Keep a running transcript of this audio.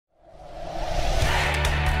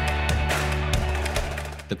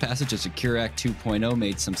The passage of Secure Act 2.0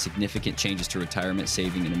 made some significant changes to retirement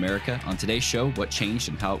saving in America. On today's show, what changed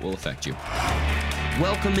and how it will affect you.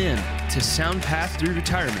 Welcome in to Sound Path Through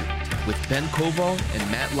Retirement with Ben Koval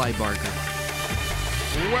and Matt Liebarger.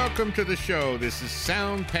 Welcome to the show. This is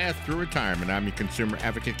Sound Path Through Retirement. I'm your consumer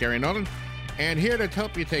advocate, Gary Nolan, and here to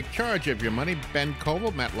help you take charge of your money, Ben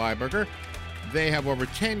Koval, Matt Liebarger. They have over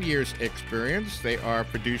 10 years experience. They are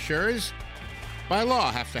fiduciaries. By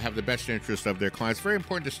law, have to have the best interest of their clients. Very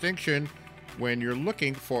important distinction when you're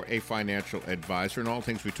looking for a financial advisor. And all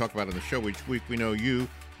things we talk about on the show each week, we know you,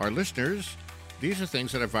 our listeners, these are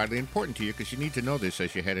things that are vitally important to you because you need to know this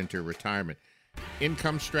as you head into retirement.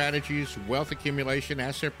 Income strategies, wealth accumulation,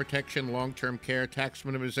 asset protection, long-term care, tax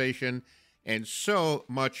minimization, and so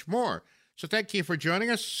much more. So thank you for joining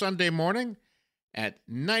us Sunday morning at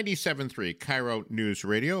 97.3 Cairo News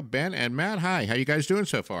Radio. Ben and Matt, hi. How you guys doing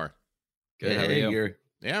so far? Good. How are you?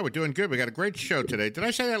 Yeah, we're doing good. We got a great show today. Did I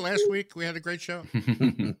say that last week? We had a great show?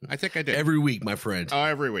 I think I did. Every week, my friend. Oh,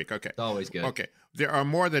 every week. Okay. It's always good. Okay. There are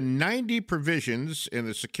more than 90 provisions in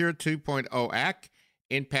the Secure 2.0 Act.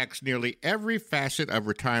 Impacts nearly every facet of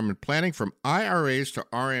retirement planning, from IRAs to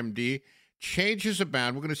RMD. Changes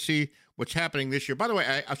abound. We're going to see what's happening this year. By the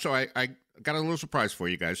way, I got a little surprise for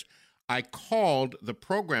you guys. I called the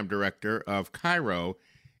program director of Cairo,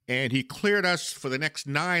 and he cleared us for the next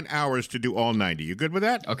 9 hours to do all 90. You good with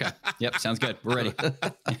that? Okay. Yep. Sounds good. We're ready.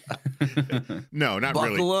 No, not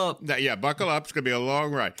really. Buckle up. Yeah, buckle up. It's going to be a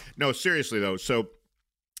long ride. No, seriously, though. So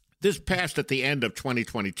this passed at the end of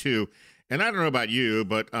 2022. And I don't know about you,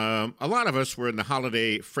 but a lot of us were in the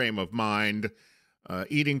holiday frame of mind,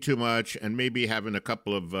 eating too much and maybe having a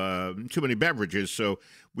couple of too many beverages. So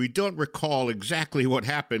we don't recall exactly what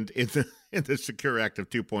happened in the Secure Act of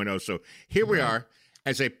 2.0. So here we are.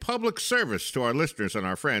 As a public service to our listeners and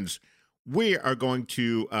our friends, we are going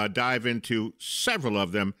to dive into several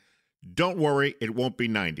of them. Don't worry, it won't be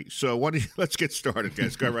 90. So let's get started,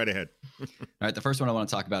 guys. Go right ahead. All right. The first one I want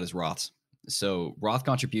to talk about is Roths. So Roth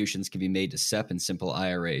contributions can be made to SEP and simple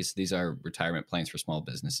IRAs. These are retirement plans for small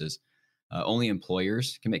businesses. Only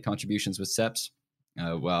employers can make contributions with SEPs,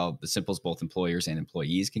 while the simples, both employers and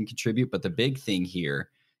employees can contribute. But the big thing here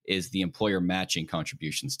is the employer matching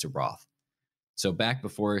contributions to Roth. So back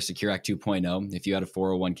before Secure Act 2.0, if you had a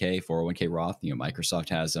 401k Roth, Microsoft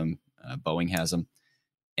has them, Boeing has them,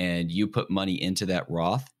 and you put money into that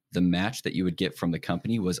Roth, the match that you would get from the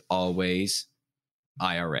company was always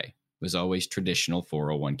IRA, was always traditional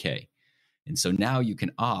 401k. And so now you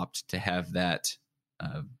can opt to have that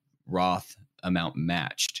Roth amount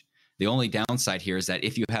matched. The only downside here is that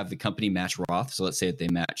if you have the company match Roth, so let's say that they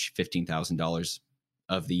match $15,000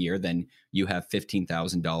 of the year, then you have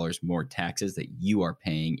 $15,000 more taxes that you are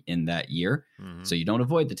paying in that year. Mm-hmm. So you don't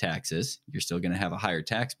avoid the taxes. You're still going to have a higher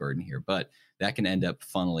tax burden here, but that can end up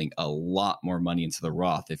funneling a lot more money into the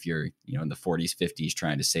Roth if you're, in the 40s, 50s,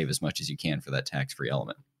 trying to save as much as you can for that tax-free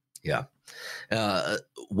element. Yeah.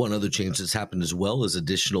 One other change that's happened as well is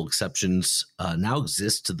additional exceptions now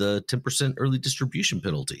exist to the 10% early distribution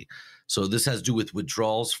penalty. So this has to do with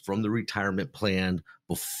withdrawals from the retirement plan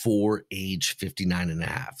before age 59 and a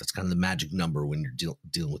half. That's kind of the magic number when you're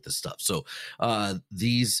dealing with this stuff. So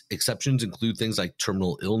these exceptions include things like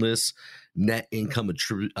terminal illness, net income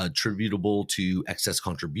attributable to excess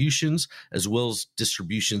contributions, as well as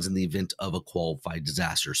distributions in the event of a qualified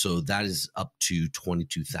disaster. So that is up to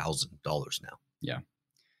 $22,000 now. Yeah.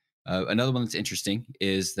 Another one that's interesting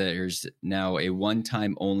is that there's now a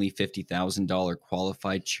one-time only $50,000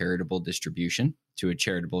 qualified charitable distribution to a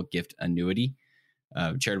charitable gift annuity.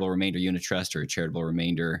 Charitable remainder unit trust or a charitable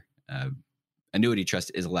remainder annuity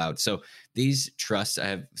trust is allowed. So these trusts,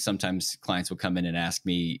 sometimes clients will come in and ask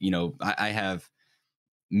me, I have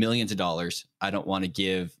millions of dollars. I don't want to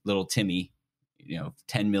give little Timmy,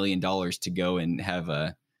 $10 million to go and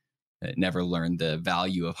have never learn the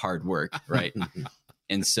value of hard work, right?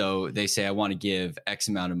 And so they say, I want to give X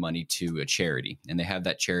amount of money to a charity, and they have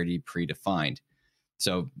that charity predefined.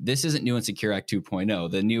 So this isn't new in Secure Act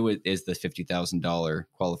 2.0. The new is the $50,000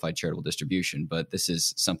 qualified charitable distribution, but this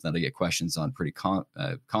is something that I get questions on pretty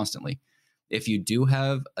constantly. If you do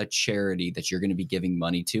have a charity that you're going to be giving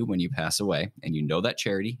money to when you pass away, and you know that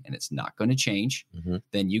charity and it's not going to change,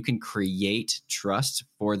 then you can create trust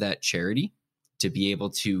for that charity to be able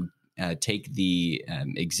to take the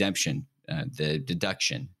exemption, the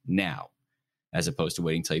deduction now, as opposed to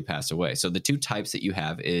waiting until you pass away. So the two types that you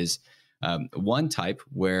have is one type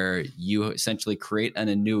where you essentially create an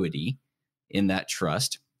annuity in that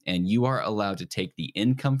trust, and you are allowed to take the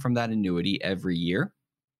income from that annuity every year.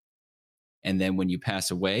 And then when you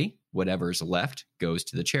pass away, whatever's left goes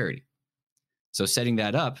to the charity. So setting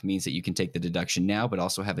that up means that you can take the deduction now, but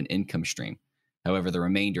also have an income stream. However, the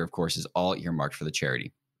remainder, of course, is all earmarked for the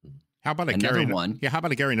charity. How about a Another one? Yeah, how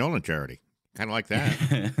about a Gary Nolan charity? Kind of like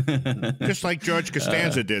that. Just like George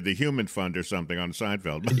Costanza did, the Human Fund or something on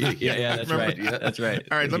Seinfeld. Yeah, that's right. That's right.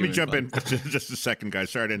 All right, The let me Human jump Fund. in just a second, guys.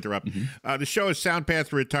 Sorry to interrupt. The show is Sound Path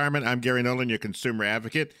to Retirement. I'm Gary Nolan, your consumer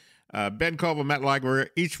advocate. Ben Koval, Matt Leiber,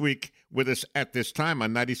 each week with us at this time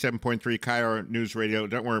on 97.3 KIRO News Radio.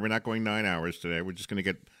 Don't worry, we're not going 9 hours today. We're just going to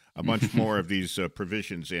get a bunch more of these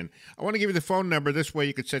provisions in. I want to give you the phone number. This way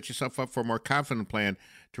you can set yourself up for a more confident plan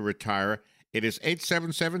to retire. It is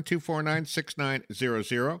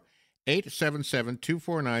 877-249-6900.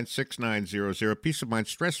 877-249-6900. Peace of mind,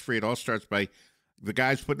 stress-free. It all starts by the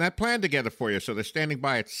guys putting that plan together for you. So they're standing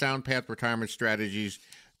by at Sound Path Retirement Strategies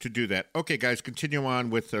to do that. Okay, guys, continue on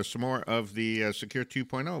with some more of the Secure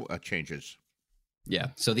 2.0 changes. Yeah.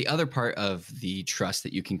 So the other part of the trust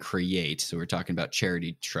that you can create, so we're talking about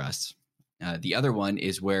charity trusts. The other one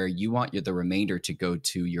is where you want the remainder to go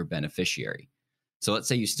to your beneficiary. So let's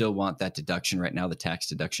say you still want that deduction right now, the tax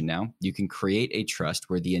deduction now. You can create a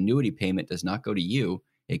trust where the annuity payment does not go to you.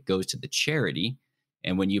 It goes to the charity.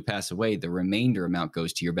 And when you pass away, the remainder amount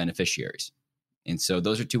goes to your beneficiaries. And so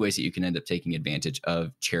those are two ways that you can end up taking advantage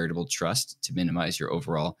of charitable trust to minimize your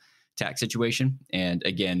overall tax situation. And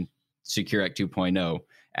again, Secure Act 2.0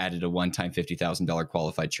 added a one-time $50,000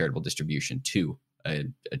 qualified charitable distribution to a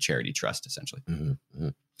charity trust, essentially.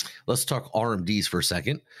 Let's talk RMDs for a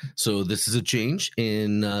second. So this is a change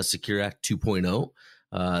in Secure Act 2.0.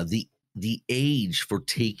 The age for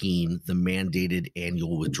taking the mandated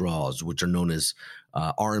annual withdrawals, which are known as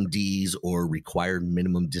RMDs or required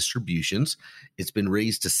minimum distributions, it's been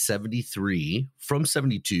raised to 73 from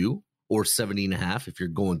 72 or 70 and a half if you're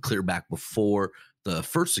going clear back before the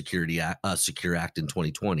first Secure Act in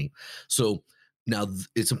 2020. So now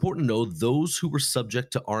it's important to know those who were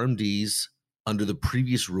subject to RMDs under the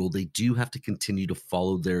previous rule, they do have to continue to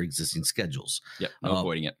follow their existing schedules. Yep, no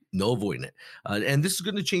avoiding it. No avoiding it. And this is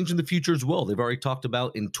going to change in the future as well. They've already talked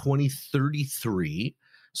about in 2033,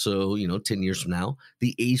 so 10 years from now,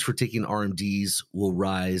 the age for taking RMDs will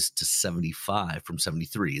rise to 75 from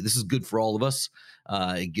 73. This is good for all of us.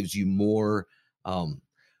 It gives you more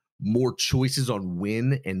choices on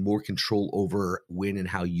when and more control over when and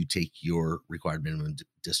how you take your required minimum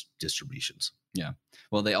distributions. Yeah.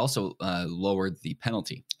 Well, they also lowered the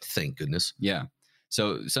penalty. Thank goodness. Yeah.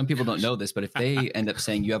 So some people don't know this, but if they end up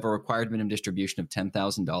saying you have a required minimum distribution of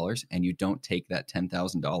 $10,000 and you don't take that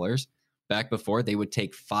 $10,000, back before they would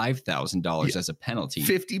take $5,000 as a penalty.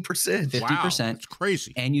 50%. 50%. Wow, that's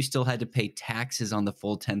crazy. And you still had to pay taxes on the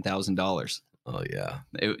full $10,000. Oh yeah.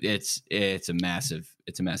 It's a massive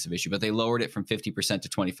issue, but they lowered it from 50% to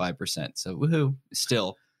 25%. So woohoo,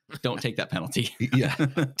 still don't take that penalty. Yeah.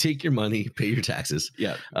 Take your money, pay your taxes.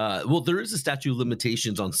 Yeah. Well, there is a statute of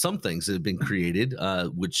limitations on some things that have been created,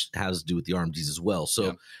 which has to do with the RMDs as well.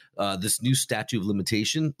 So this new statute of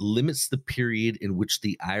limitation limits the period in which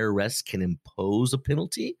the IRS can impose a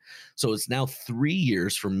penalty. So it's now 3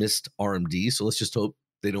 years for missed RMD. So let's just hope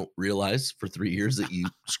they don't realize for 3 years that you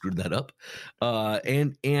screwed that up.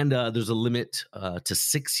 And there's a limit to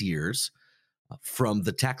 6 years from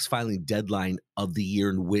the tax filing deadline of the year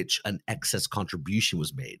in which an excess contribution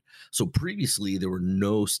was made. So previously there were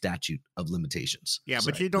no statute of limitations. Yeah,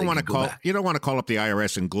 so but you don't want to call up the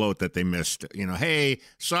IRS and gloat that they missed. Hey,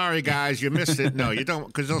 sorry guys, you missed it. No, you don't,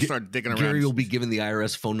 because they'll start digging around. Gary will be giving the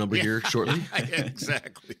IRS phone number here shortly.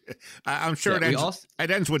 Exactly. I'm sure it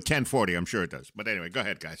ends with 1040. I'm sure it does. But anyway, go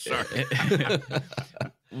ahead, guys. Sorry.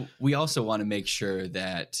 We also want to make sure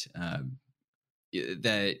that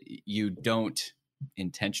that you don't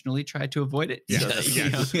intentionally try to avoid it. Yes,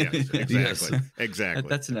 Exactly. Exactly.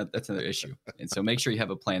 That's another issue. And so make sure you have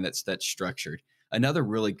a plan that's structured. Another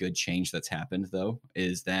really good change that's happened though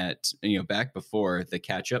is that back before, the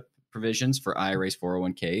catch-up provisions for IRAs,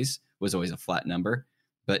 401ks was always a flat number,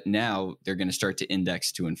 but now they're going to start to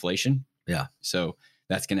index to inflation. Yeah. So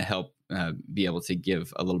that's going to help be able to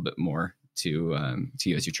give a little bit more to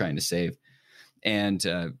you as you're trying to save. And,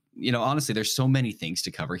 honestly, there's so many things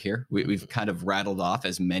to cover here. We've kind of rattled off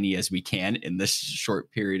as many as we can in this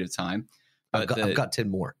short period of time. But I've got 10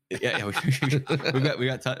 more. Yeah, we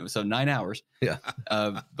got time, so 9 hours. Yeah.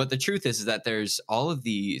 But the truth is that there's all of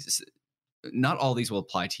these. Not all these will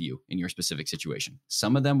apply to you in your specific situation.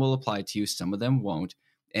 Some of them will apply to you. Some of them won't.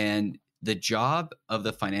 And the job of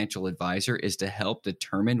the financial advisor is to help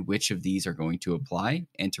determine which of these are going to apply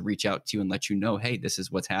and to reach out to you and let you know, hey, this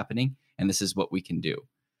is what's happening and this is what we can do.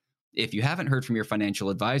 If you haven't heard from your financial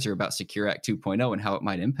advisor about Secure Act 2.0 and how it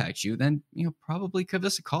might impact you, then probably give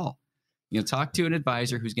us a call. Talk to an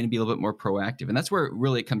advisor who's going to be a little bit more proactive. And that's where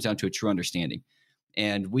really it comes down to a true understanding.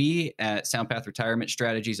 And we at SoundPath Retirement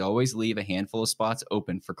Strategies always leave a handful of spots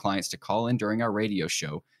open for clients to call in during our radio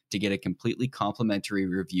show to get a completely complimentary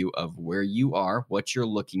review of where you are, what you're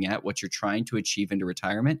looking at, what you're trying to achieve into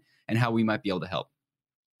retirement, and how we might be able to help.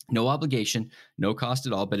 No obligation, no cost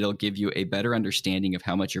at all, but it'll give you a better understanding of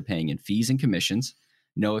how much you're paying in fees and commissions,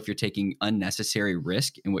 know if you're taking unnecessary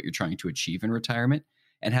risk in what you're trying to achieve in retirement,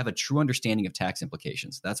 and have a true understanding of tax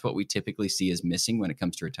implications. That's what we typically see as missing when it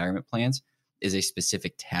comes to retirement plans, is a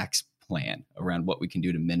specific tax plan around what we can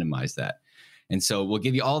do to minimize that. And so we'll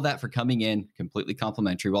give you all that for coming in, completely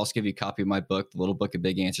complimentary. We'll also give you a copy of my book, The Little Book of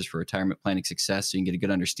Big Answers for Retirement Planning Success, so you can get a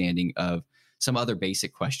good understanding of some other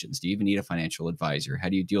basic questions. Do you even need a financial advisor? How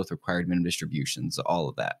do you deal with required minimum distributions? All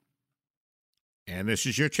of that. And this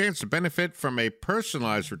is your chance to benefit from a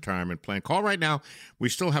personalized retirement plan. Call right now. We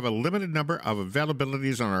still have a limited number of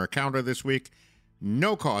availabilities on our calendar this week.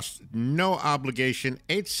 No cost, no obligation,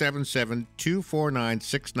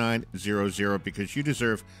 877-249-6900, because you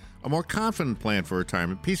deserve a more confident plan for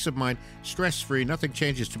retirement. Peace of mind, stress-free, nothing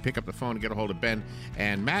changes to pick up the phone and get a hold of Ben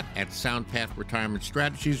and Matt at SoundPath Retirement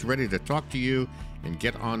Strategies, ready to talk to you and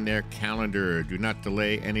get on their calendar. Do not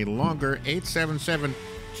delay any longer,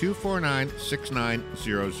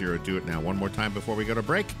 877-249-6900. Do it now. One more time before we go to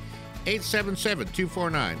break,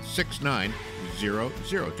 877-249-6900. Do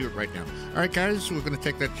it right now. All right, guys, we're going to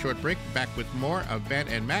take that short break. Back with more of Ben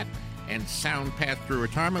and Matt and SoundPath Through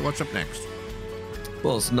Retirement. What's up next?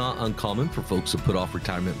 Well, it's not uncommon for folks to put off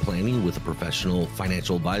retirement planning with a professional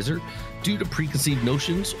financial advisor due to preconceived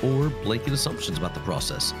notions or blanket assumptions about the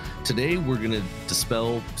process. Today, we're going to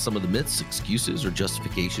dispel some of the myths, excuses, or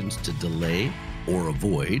justifications to delay or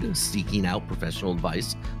avoid seeking out professional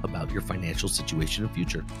advice about your financial situation and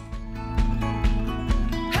future.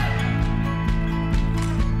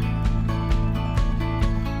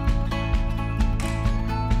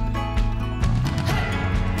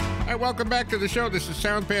 Welcome back to the show. This is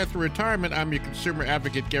SoundPath Through Retirement. I'm your consumer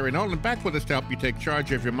advocate, Gary Nolan. Back with us to help you take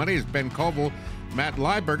charge of your money is Ben Koval, Matt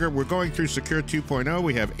Lieberger. We're going through Secure 2.0.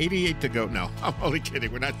 We have 88 to go. No, I'm only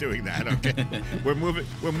kidding. We're not doing that, okay? We're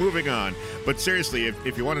moving on. But seriously,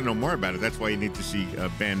 if you want to know more about it, that's why you need to see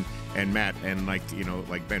Ben and Matt. And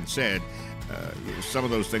like Ben said, some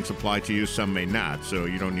of those things apply to you, some may not. So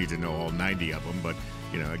you don't need to know all 90 of them. But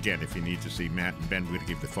again, if you need to see Matt and Ben, we're going to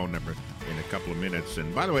give the phone number in a couple of minutes.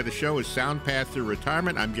 And by the way, the show is SoundPath Through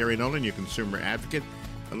Retirement. I'm Gary Nolan, your consumer advocate.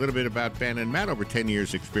 A little bit about Ben and Matt, over 10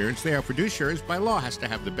 years experience. They are fiduciaries. By law, has to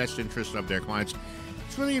have the best interest of their clients.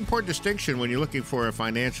 It's a really important distinction when you're looking for a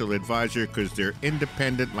financial advisor, because they're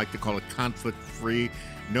independent, like to call it conflict-free.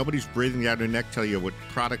 Nobody's breathing down their neck, tell you what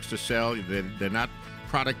products to sell. They're not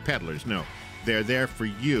product peddlers, no. They're there for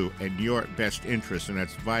you and your best interest, and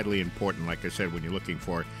that's vitally important, like I said, when you're looking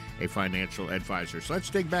for a financial advisor. So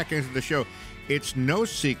let's dig back into the show. It's no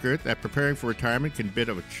secret that preparing for retirement can be a bit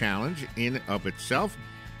of a challenge in of itself,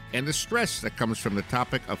 and the stress that comes from the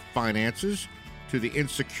topic of finances to the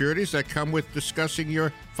insecurities that come with discussing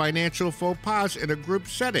your financial faux pas in a group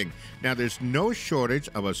setting. Now, there's no shortage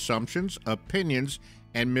of assumptions, opinions,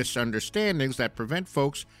 and misunderstandings that prevent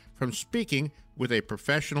folks from speaking with a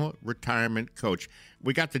professional retirement coach.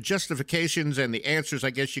 We got the justifications and the answers, I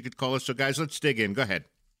guess you could call it. So, guys, let's dig in. Go ahead.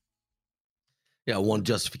 Yeah, one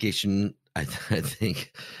justification, I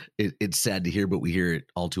think it's sad to hear, but we hear it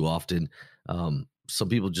all too often. Some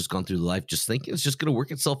people just gone through life just thinking it's just going to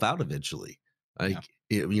work itself out eventually.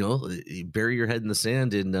 You bury your head in the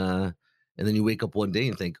sand and then you wake up one day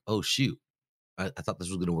and think, oh, shoot, I thought this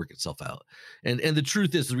was going to work itself out. And the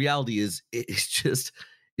truth is, the reality is, it's just,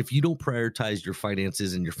 if you don't prioritize your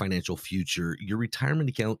finances and your financial future, your retirement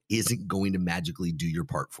account isn't going to magically do your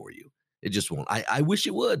part for you. It just won't. I wish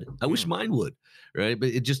it would. I wish mine would, right? But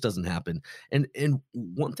it just doesn't happen. And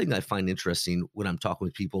one thing I find interesting when I'm talking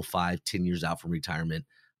with people 5-10 years out from retirement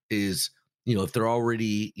is, if they're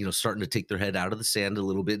already, starting to take their head out of the sand a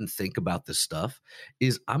little bit and think about this stuff,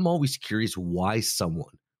 is I'm always curious why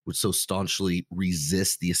someone would so staunchly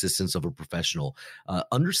resist the assistance of a professional.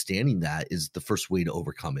 Understanding that is the first way to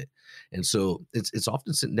overcome it. And so it's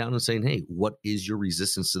often sitting down and saying, hey, what is your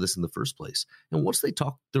resistance to this in the first place? And once they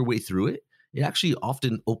talk their way through it, it actually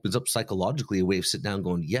often opens up psychologically a way of sitting down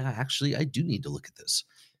going, yeah, actually, I do need to look at this.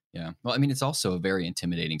 Yeah. Well, I mean, it's also a very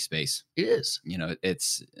intimidating space. It is.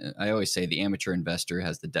 I always say the amateur investor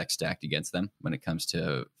has the deck stacked against them when it comes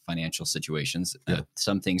to financial situations. Yeah.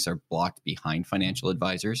 Some things are blocked behind financial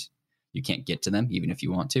advisors. You can't get to them even if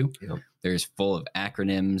you want to. Yeah. There's full of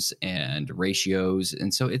acronyms and ratios.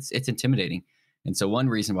 And so it's intimidating. And so one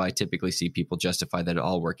reason why I typically see people justify that it'll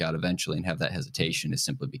all work out eventually and have that hesitation is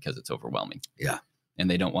simply because it's overwhelming. Yeah. And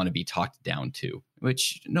they don't want to be talked down to,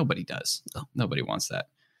 which nobody does. No. Nobody wants that.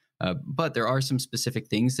 But there are some specific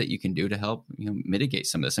things that you can do to help mitigate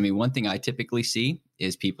some of this. I mean, one thing I typically see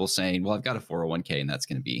is people saying, well, I've got a 401k and that's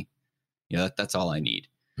going to be, that's all I need.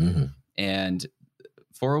 Mm-hmm. And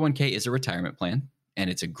 401k is a retirement plan and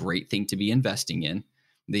it's a great thing to be investing in.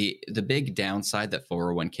 The big downside that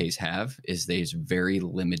 401ks have is there's very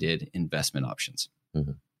limited investment options.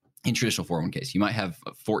 Mm-hmm. In traditional 401ks, you might have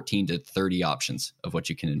 14 to 30 options of what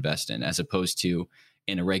you can invest in, as opposed to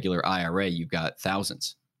in a regular IRA, you've got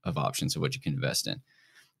thousands of options of what you can invest in.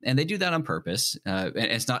 And they do that on purpose. And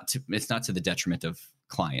it's not to the detriment of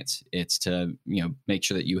clients. It's to, make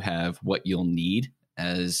sure that you have what you'll need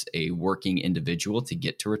as a working individual to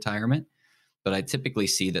get to retirement. But I typically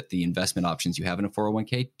see that the investment options you have in a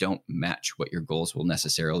 401k don't match what your goals will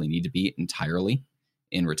necessarily need to be entirely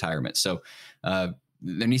in retirement. So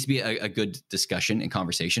there needs to be a good discussion and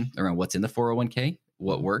conversation around what's in the 401k,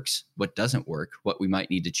 what works, what doesn't work, what we might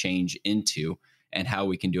need to change into, and how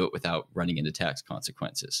we can do it without running into tax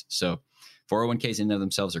consequences. So 401ks in and of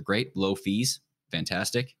themselves are great, low fees,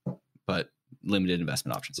 fantastic, but limited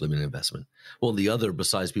investment options. Limited investment. Well, the other,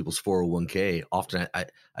 besides people's 401k, often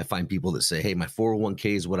I find people that say, hey, my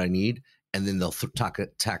 401k is what I need. And then they'll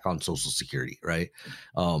tack on Social Security, right?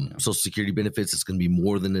 Social Security benefits, it's going to be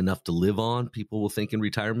more than enough to live on, people will think in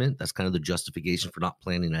retirement. That's kind of the justification for not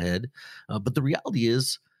planning ahead. But the reality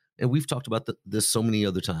is, and we've talked about this so many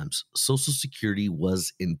other times, Social Security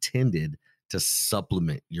was intended to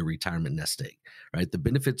supplement your retirement nest egg, right? The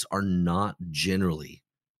benefits are not generally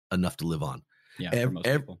enough to live on. Yeah, for most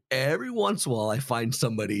people. Every once in a while, I find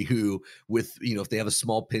somebody who, with if they have a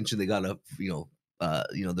small pension, they got their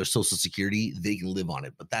Social Security, they can live on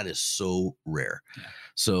it, but that is so rare. Yeah.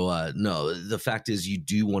 So no, the fact is, you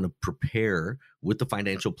do want to prepare with the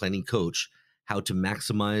financial planning coach how to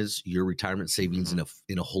maximize your retirement savings in a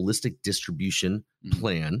holistic distribution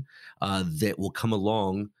plan that will come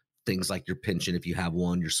along. Things like your pension, if you have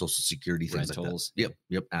one, your Social Security, things rentals. Like that.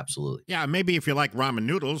 Yep, absolutely. Yeah, maybe if you like ramen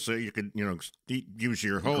noodles, you could, use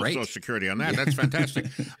your whole Social Security on that. That's fantastic.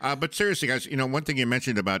 But seriously, guys, one thing you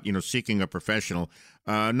mentioned about, seeking a professional.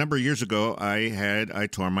 A number of years ago, I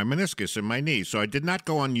tore my meniscus in my knee, so I did not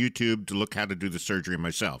go on YouTube to look how to do the surgery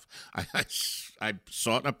myself. I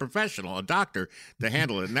sought a professional, a doctor, to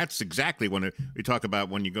handle it, and that's exactly when we talk about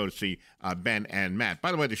when you go to see Ben and Matt.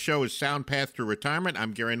 By the way, the show is Sound Path Through Retirement.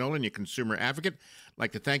 I'm Gary Nolan, your consumer advocate. I'd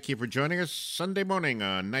like to thank you for joining us Sunday morning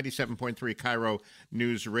on 97.3 Cairo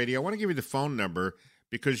News Radio. I want to give you the phone number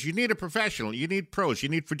because you need a professional, you need pros, you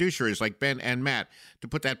need fiduciaries like Ben and Matt to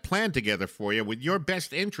put that plan together for you with your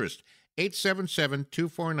best interest.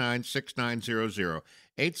 877-249-6900.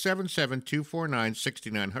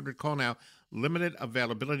 877-249-6900. Call now. Limited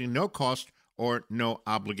availability, no cost or no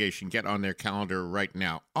obligation. Get on their calendar right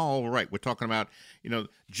now. All right, we're talking about,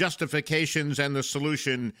 justifications and the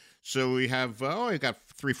solution. So we have, we got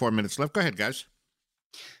 3-4 minutes left. Go ahead, guys.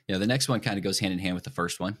 Yeah, the next one kind of goes hand in hand with the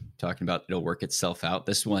first one, talking about it'll work itself out.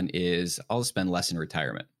 This one is I'll spend less in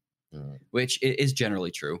retirement, which is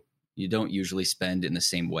generally true. You don't usually spend in the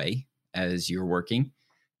same way as you're working.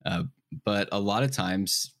 But a lot of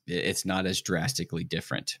times it's not as drastically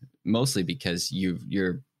different, mostly because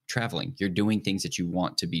you're traveling, you're doing things that you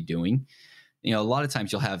want to be doing. A lot of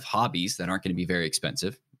times you'll have hobbies that aren't going to be very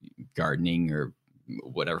expensive, gardening or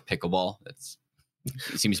whatever, pickleball. It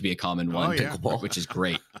seems to be a common one, pickleball, which is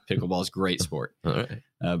great. Pickleball is a great sport. All right.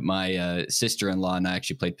 My sister-in-law and I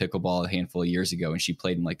actually played pickleball a handful of years ago, and she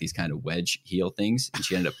played in like these kind of wedge heel things, and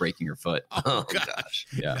she ended up breaking her foot. Oh gosh.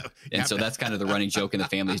 Yeah. And so that's kind of the running joke in the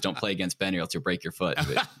family is don't play against Ben or else you'll break your foot.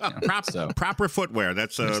 But, proper footwear.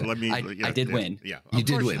 That's I did win. Yeah. You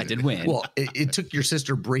did win. I did win. Well, it took your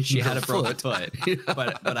sister breaking she her had a broken foot.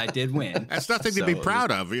 but I did win. That's nothing to be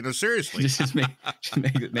proud of, seriously. Just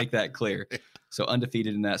make that clear. So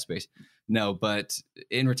undefeated in that space. No, but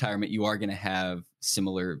in retirement, you are going to have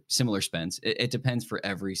similar spends. It depends for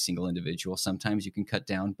every single individual. Sometimes you can cut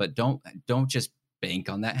down, but don't just bank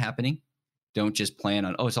on that happening. Don't just plan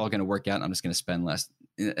on, it's all going to work out and I'm just going to spend less.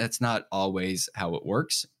 That's not always how it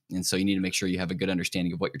works. And so you need to make sure you have a good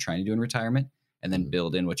understanding of what you're trying to do in retirement and then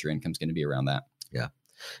build in what your income is going to be around that. Yeah.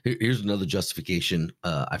 Here's another justification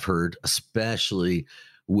I've heard, especially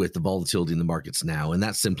with the volatility in the markets now. And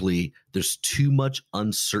that's simply there's too much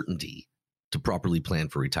uncertainty to properly plan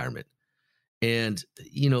for retirement. And,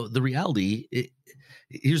 the reality,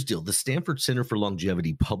 here's the deal. The Stanford Center for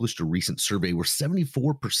Longevity published a recent survey where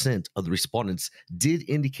 74% of the respondents did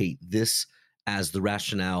indicate this as the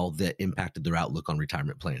rationale that impacted their outlook on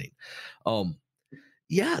retirement planning.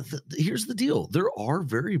 Yeah, here's the deal. There are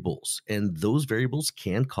variables, and those variables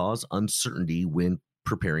can cause uncertainty when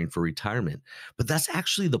preparing for retirement. But that's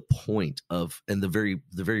actually the point of, and the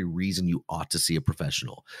very reason you ought to see a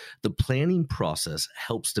professional. The planning process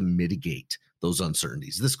helps to mitigate those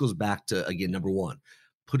uncertainties. This goes back to, again, number one,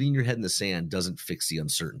 putting your head in the sand doesn't fix the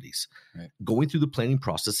uncertainties. Right. Going through the planning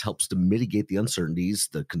process helps to mitigate the uncertainties,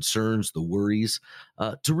 the concerns, the worries,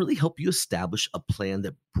 to really help you establish a plan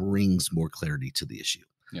that brings more clarity to the issue.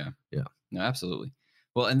 Yeah. Yeah. No, absolutely.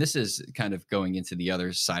 Well, and this is kind of going into the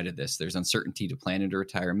other side of this. There's uncertainty to plan into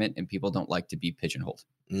retirement, and people don't like to be pigeonholed.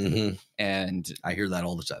 Mm-hmm. And I hear that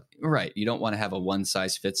all the time. right, you don't want to have a one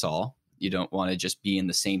size fits all. You don't want to just be in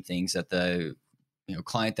the same things that the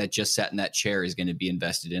client that just sat in that chair is going to be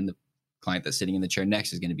invested in. The client that's sitting in the chair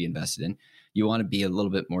next is going to be invested in. You want to be a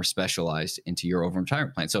little bit more specialized into your overall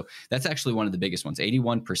retirement plan. So that's actually one of the biggest ones.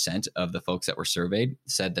 81% of the folks that were surveyed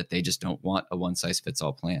said that they just don't want a one size fits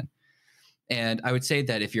all plan. And I would say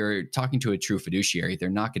that if you're talking to a true fiduciary, they're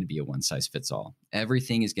not going to be a one size fits all.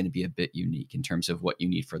 Everything is going to be a bit unique in terms of what you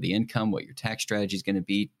need for the income, what your tax strategy is going to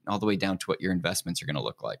be, all the way down to what your investments are going to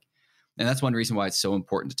look like. And that's one reason why it's so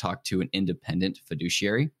important to talk to an independent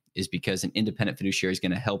fiduciary, is because an independent fiduciary is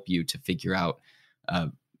going to help you to figure out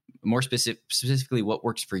more specifically what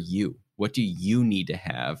works for you. What do you need to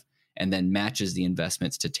have, and then matches the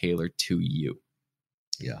investments to tailor to you.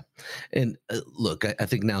 Yeah. And look, I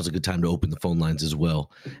think now's a good time to open the phone lines as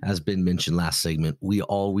well. As Ben mentioned last segment, we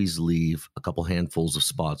always leave a couple handfuls of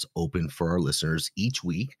spots open for our listeners each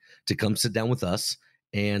week to come sit down with us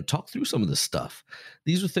and talk through some of this stuff.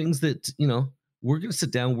 These are things that, we're going to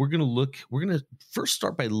sit down. We're going to first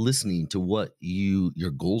start by listening to what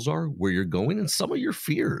your goals are, where you're going, and some of your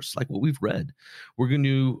fears, like what we've read. We're going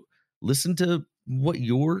to listen to what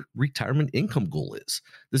your retirement income goal is.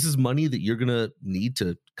 This is money that you're going to need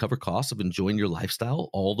to cover costs of enjoying your lifestyle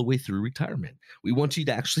all the way through retirement. We want you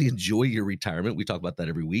to actually enjoy your retirement. We talk about that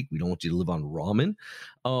every week. We don't want you to live on ramen.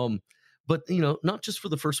 But, not just for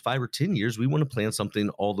the first 5 or 10 years. We want to plan something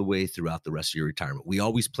all the way throughout the rest of your retirement. We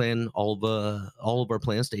always plan all of our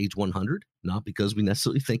plans to age 100, not because we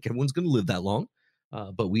necessarily think everyone's going to live that long,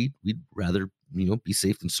 but we'd rather, be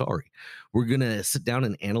safe than sorry. We're going to sit down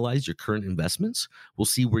and analyze your current investments. We'll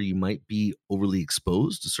see where you might be overly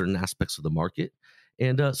exposed to certain aspects of the market.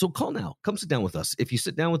 And so call now. Come sit down with us. If you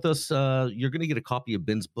sit down with us, you're going to get a copy of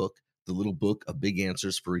Ben's book, The Little Book of Big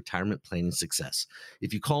Answers for Retirement Planning Success.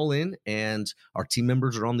 If you call in and our team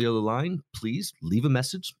members are on the other line, please leave a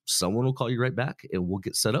message. Someone will call you right back and we'll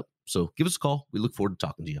get set up. So give us a call. We look forward to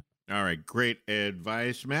talking to you. All right. Great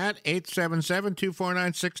advice, Matt.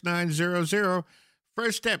 877-249-6900.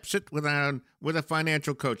 First step, sit with a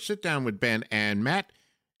financial coach. Sit down with Ben and Matt.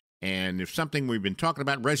 And if something we've been talking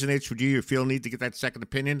about resonates with you feel need to get that second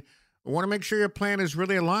opinion, I want to make sure your plan is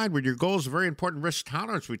really aligned with your goals. A very important risk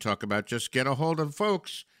tolerance we talk about. Just get a hold of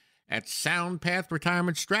folks at Sound Path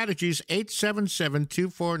Retirement Strategies,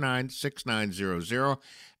 877-249-6900,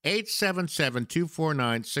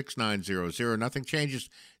 877-249-6900. Nothing changes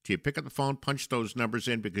till you pick up the phone, punch those numbers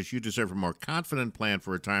in, because you deserve a more confident plan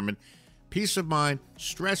for retirement. Peace of mind,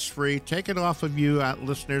 stress-free. Take it off of you,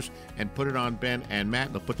 listeners, and put it on Ben and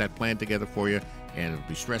Matt. They'll put that plan together for you, and it'll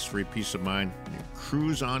be stress-free, peace of mind. You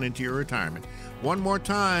cruise on into your retirement. One more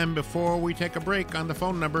time before we take a break on the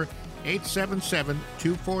phone number,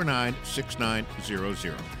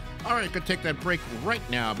 877-249-6900. All right, going to take that break right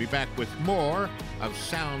now. I'll be back with more of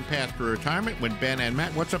Sound Path to Retirement when Ben and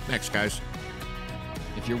Matt. What's up next, guys?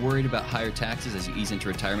 If you're worried about higher taxes as you ease into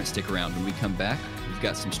retirement, stick around. When we come back, we've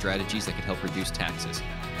got some strategies that could help reduce taxes.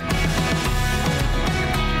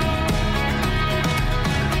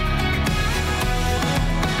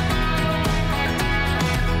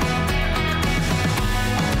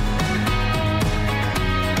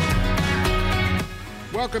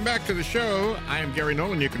 Welcome back to the show. I am Gary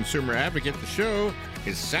Nolan, your consumer advocate. The show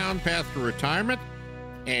is Sound Path to Retirement.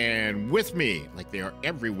 And with me, like they are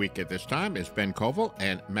every week at this time, is Ben Koval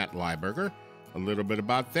and Matt Lieberger. A little bit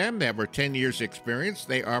about them. They have over 10 years experience.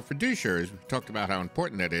 They are fiduciaries. We talked about how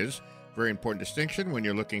important that is. Very important distinction when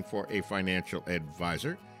you're looking for a financial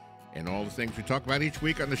advisor. And all the things we talk about each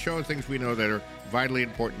week on the show are things we know that are vitally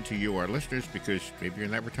important to you, our listeners, because maybe you're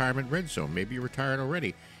in that retirement red zone. Maybe you're retired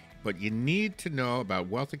already. But you need to know about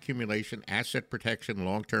wealth accumulation, asset protection,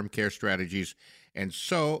 long-term care strategies, and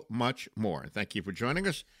so much more. Thank you for joining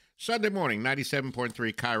us. Sunday morning,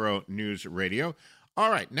 97.3 Cairo News Radio.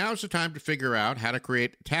 All right, now's the time to figure out how to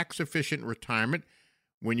create tax-efficient retirement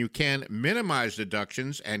when you can minimize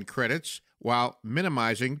deductions and credits while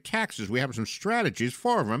minimizing taxes. We have some strategies,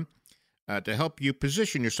 4 of them, to help you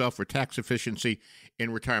position yourself for tax efficiency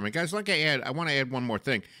in retirement. Guys, I want to add one more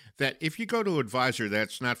thing, that if you go to an advisor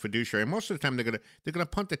that's not fiduciary, most of the time they're gonna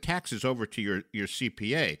punt the taxes over to your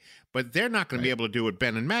CPA, but they're not going to be able to do what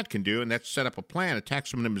Ben and Matt can do, and that's set up a plan, a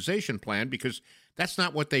tax minimization plan, because that's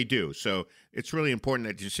not what they do. So it's really important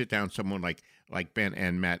that you sit down with someone like Ben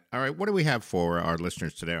and Matt. All right, what do we have for our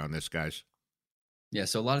listeners today on this, guys? Yeah,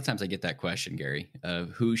 so a lot of times I get that question, Gary,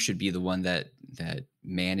 of who should be the one that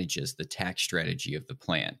manages the tax strategy of the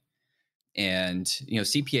plan. And,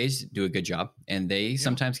 CPAs do a good job, and they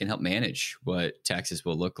sometimes can help manage what taxes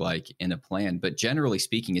will look like in a plan. But generally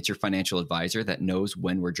speaking, it's your financial advisor that knows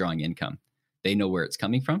when we're drawing income. They know where it's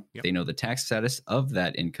coming from. Yep. They know the tax status of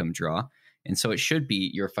that income draw. And so it should be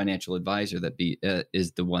your financial advisor that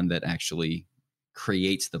is the one that actually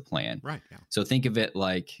creates the plan. Right. Yeah. So think of it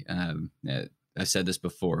like, I've said this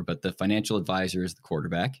before, but the financial advisor is the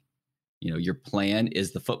quarterback. Your plan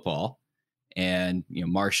is the football, and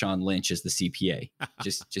Marshawn Lynch is the CPA.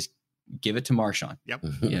 just give it to Marshawn. Yep.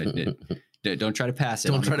 Don't try to pass it.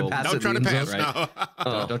 Don't try to pass it. Don't try to pass. Right?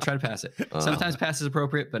 No. Don't try to pass it. Sometimes pass is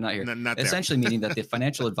appropriate, but not here. Not Essentially meaning that the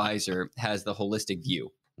financial advisor has the holistic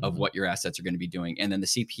view of what your assets are going to be doing, and then the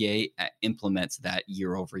CPA implements that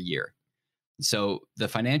year over year. So the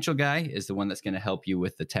financial guy is the one that's going to help you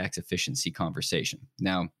with the tax efficiency conversation.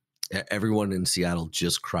 Now, everyone in Seattle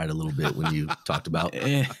just cried a little bit when you talked about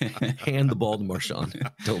hand the ball to Marshawn.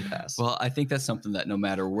 Don't pass. Well, I think that's something that no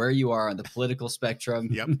matter where you are on the political spectrum,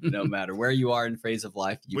 no matter where you are in phase of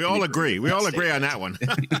life, we all agree. We all agree on that one.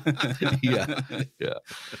 Yeah.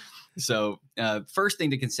 So first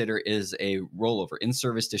thing to consider is a rollover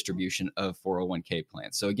in-service distribution of 401k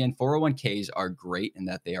plans. So again, 401ks are great in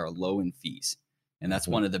that they are low in fees. And that's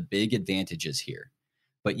one of the big advantages here.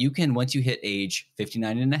 But you can, once you hit age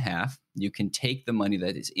 59 and a half, you can take the money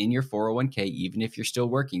that is in your 401k, even if you're still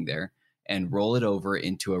working there, and roll it over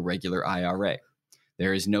into a regular IRA.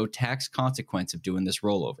 There is no tax consequence of doing this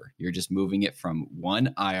rollover. You're just moving it from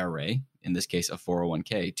one IRA, in this case a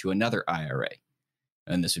 401k, to another IRA.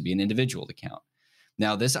 And this would be an individual account.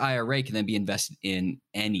 Now, this IRA can then be invested in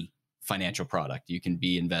any financial product. You can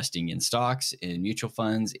be investing in stocks, in mutual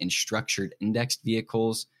funds, in structured indexed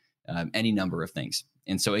vehicles, any number of things.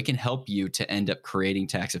 And so it can help you to end up creating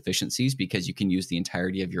tax efficiencies because you can use the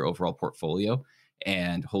entirety of your overall portfolio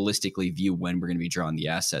and holistically view when we're going to be drawing the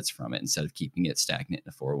assets from it instead of keeping it stagnant in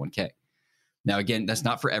a 401k. Now, again, that's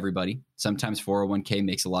not for everybody. Sometimes 401k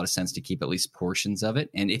makes a lot of sense to keep at least portions of it.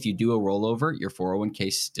 And if you do a rollover, your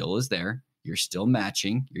 401k still is there. You're still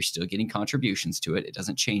matching. You're still getting contributions to it. It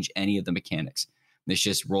doesn't change any of the mechanics. It's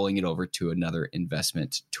just rolling it over to another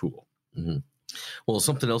investment tool. Mm-hmm. Well,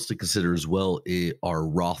 something else to consider as well are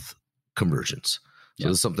Roth conversions. So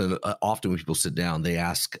this is something often when people sit down, they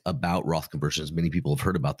ask about Roth conversions. Many people have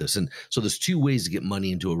heard about this. And so there's two ways to get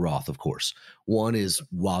money into a Roth, of course. One is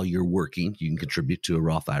while you're working, you can contribute to a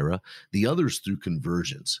Roth IRA. The other is through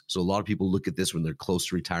conversions. So a lot of people look at this when they're close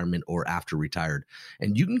to retirement or after retired.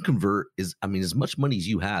 And you can convert as much money as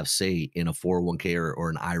you have, say, in a 401k or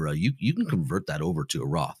an IRA, you can convert that over to a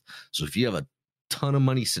Roth. So if you have a ton of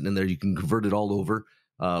money sitting in there, you can convert it all over.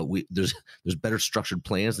 There's better structured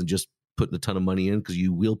plans than just putting a ton of money in, because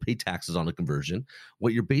you will pay taxes on a conversion.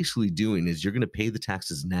 What you're basically doing is you're going to pay the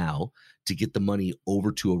taxes now to get the money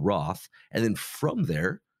over to a Roth. And then from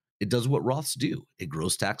there, it does what Roths do. It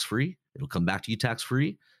grows tax-free. It'll come back to you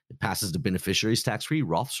tax-free. It passes to beneficiaries tax-free.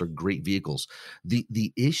 Roths are great vehicles.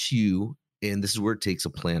 The issue, and this is where it takes a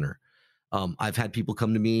planner. I've had people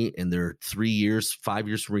come to me and they're 3 years, 5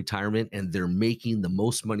 years from retirement, and they're making the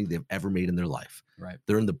most money they've ever made in their life. Right.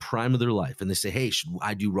 They're in the prime of their life, and they say, "Hey, should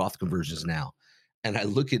I do Roth conversions now?" And I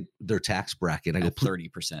look at their tax bracket. And I go,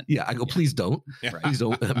 30%. Yeah, I go, please don't. Yeah. Please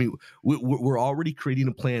don't. I mean, we're already creating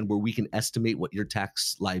a plan where we can estimate what your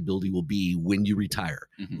tax liability will be when you retire.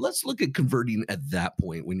 Mm-hmm. Let's look at converting at that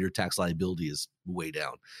point when your tax liability is way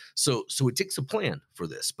down. So it takes a plan for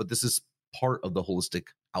this, but this is part of the holistic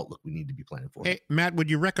outlook we need to be planning for. Hey, Matt, would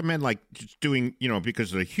you recommend just doing,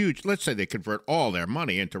 because of the huge, let's say they convert all their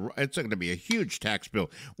money into, it's going to be a huge tax bill.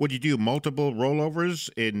 Would you do multiple rollovers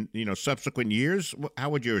in, subsequent years? How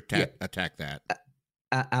would you attack that?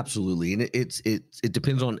 Absolutely. And it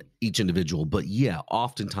depends on each individual, but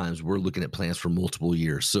oftentimes we're looking at plans for multiple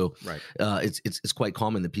years. So right. It's quite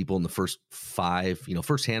common that people in the first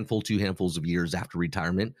first handful, 2 handfuls of years after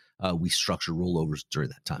retirement, we structure rollovers during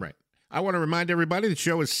that time. Right. I want to remind everybody the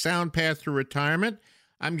show is Sound Path Through Retirement.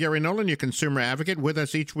 I'm Gary Nolan, your consumer advocate. With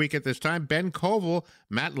us each week at this time, Ben Koval,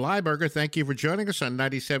 Matt Lieberger. Thank you for joining us on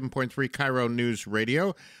 97.3 Cairo News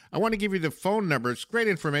Radio. I want to give you the phone number. It's great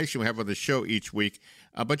information we have on the show each week,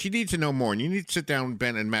 but you need to know more. And you need to sit down with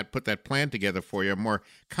Ben and Matt, put that plan together for you, a more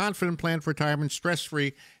confident plan for retirement,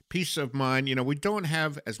 stress-free, peace of mind. You know, we don't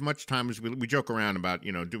have as much time as we joke around about,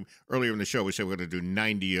 earlier in the show, we said we're going to do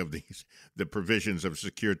 90 of the provisions of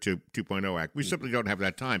Secure 2.0 Act. We simply don't have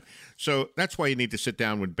that time. So that's why you need to sit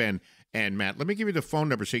down with Ben and Matt. Let me give you the phone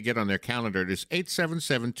number so you get on their calendar. It is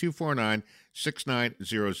 877-249-6900.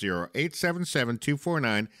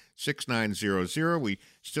 877-249-6900. We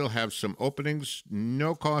still have some openings.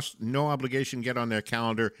 No cost, no obligation. Get on their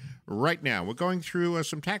calendar right now. We're going through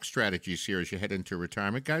some tax strategies here as you head into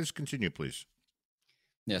retirement. Guys, continue, please.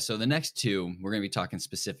 Yeah, so the next two, we're going to be talking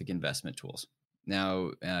specific investment tools.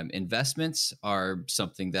 Now, investments are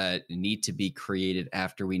something that need to be created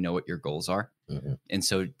after we know what your goals are. Mm-hmm. And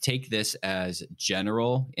so take this as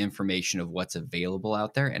general information of what's available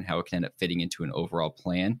out there and how it can end up fitting into an overall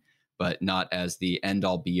plan, but not as the end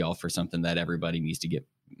all be all for something that everybody needs to get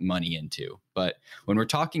money into. But when we're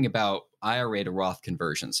talking about IRA to Roth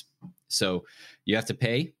conversions, so you have to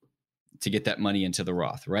pay to get that money into the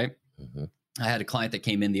Roth, right? Mm-hmm. I had a client that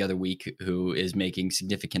came in the other week who is making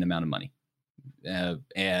significant amount of money.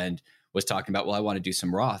 And was talking about, well, I want to do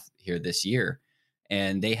some Roth here this year.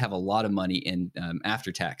 And they have a lot of money in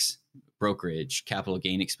after-tax brokerage, capital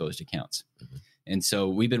gain exposed accounts. Mm-hmm. And so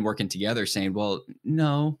we've been working together saying, well,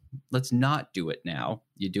 no, let's not do it now.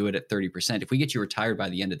 You do it at 30%. If we get you retired by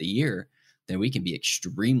the end of the year, then we can be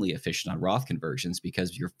extremely efficient on Roth conversions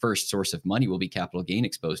because your first source of money will be capital gain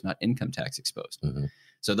exposed, not income tax exposed. Mm-hmm.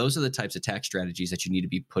 So those are the types of tax strategies that you need to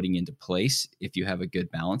be putting into place if you have a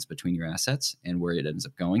good balance between your assets and where it ends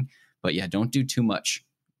up going. But yeah, don't do too much.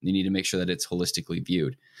 You need to make sure that it's holistically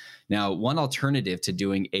viewed. Now, one alternative to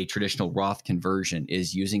doing a traditional Roth conversion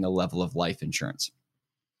is using a level of life insurance.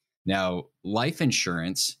 Now, life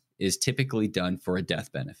insurance is typically done for a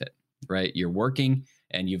death benefit, right? You're working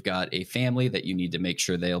and you've got a family that you need to make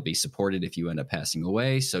sure they'll be supported if you end up passing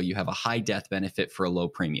away. So you have a high death benefit for a low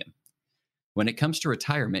premium. When it comes to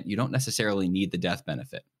retirement, you don't necessarily need the death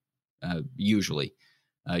benefit. Usually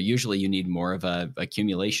you need more of a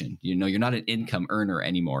accumulation. You're not an income earner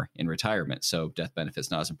anymore in retirement, so death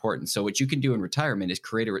benefit's not as important. So what you can do in retirement is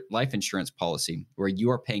create a life insurance policy where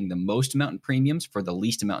you are paying the most amount in premiums for the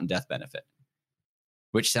least amount in death benefit,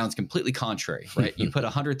 which sounds completely contrary, right? You put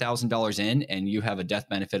 $100,000 in and you have a death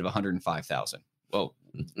benefit of $105,000. Well,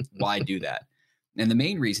 why do that? And the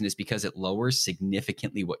main reason is because it lowers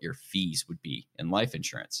significantly what your fees would be in life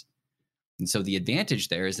insurance. And so the advantage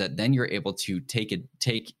there is that then you're able to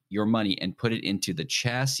take your money and put it into the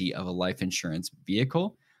chassis of a life insurance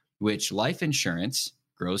vehicle, which life insurance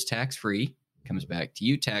grows tax-free, comes back to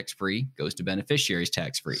you tax-free, goes to beneficiaries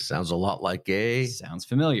tax-free. Sounds a lot like Sounds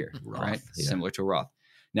familiar, Roth, right? Yeah. Similar to a Roth.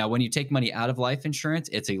 Now, when you take money out of life insurance,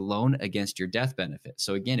 it's a loan against your death benefit.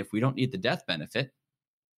 So again, if we don't need the death benefit,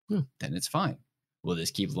 then it's fine. We'll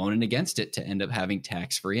just keep loaning against it to end up having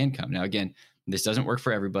tax-free income. Now, again, this doesn't work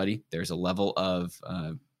for everybody. There's a level of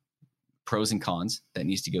pros and cons that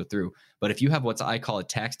needs to go through. But if you have what I call a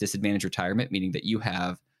tax disadvantage retirement, meaning that you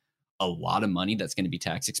have a lot of money that's going to be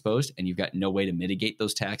tax exposed and you've got no way to mitigate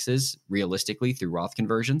those taxes realistically through Roth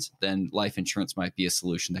conversions, then life insurance might be a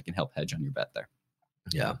solution that can help hedge on your bet there.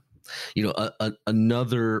 Yeah.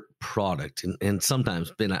 Another product, and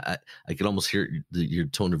sometimes, Ben, I can almost hear your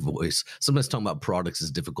tone of voice. Sometimes talking about products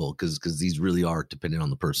is difficult because these really are dependent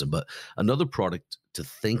on the person. But another product to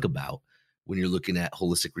think about when you're looking at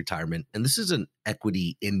holistic retirement, and this is an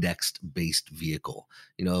equity indexed based vehicle.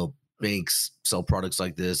 Banks sell products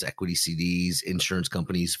like this, equity CDs, insurance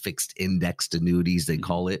companies, fixed indexed annuities, they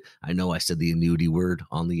call it. I know I said the annuity word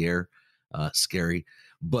on the air. Scary.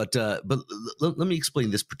 But let me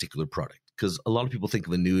explain this particular product, because a lot of people think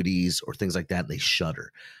of annuities or things like that and they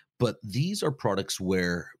shudder. But these are products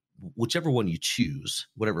where whichever one you choose,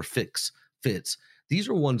 whatever fits, these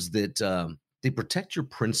are ones that they protect your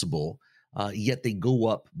principal, yet they go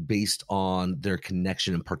up based on their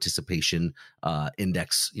connection and participation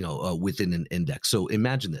index, within an index. So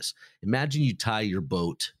imagine this. Imagine you tie your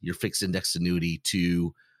fixed index annuity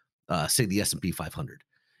to, say, the S&P 500.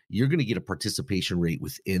 You're going to get a participation rate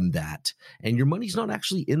within that, and your money's not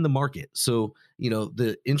actually in the market. So,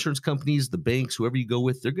 the insurance companies, the banks, whoever you go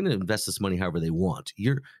with, they're going to invest this money however they want.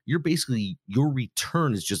 You're basically, your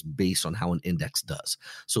return is just based on how an index does.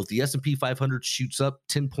 So if the S&P 500 shoots up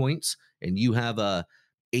 10 points and you have a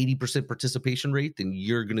 80% participation rate, then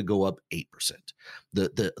you're going to go up 8%.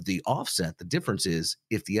 The offset, the difference is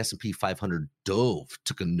if the S&P 500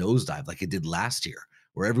 took a nosedive like it did last year,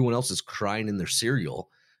 where everyone else is crying in their cereal,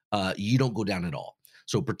 you don't go down at all.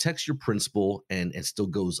 So it protects your principal and still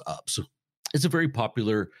goes up. So it's a very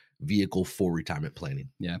popular vehicle for retirement planning.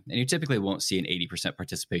 Yeah. And you typically won't see an 80%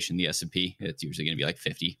 participation in the S&P. It's usually going to be like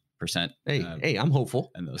 50%. Hey, I'm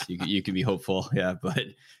hopeful. And those you can be hopeful. Yeah. But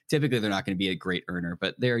typically they're not going to be a great earner,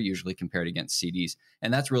 but they're usually compared against CDs.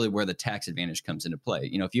 And that's really where the tax advantage comes into play.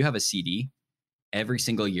 You know, if you have a CD, every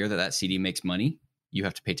single year that CD makes money, you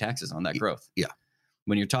have to pay taxes on that growth. Yeah.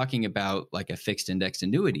 When you're talking about like a fixed indexed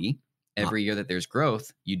annuity, every year that there's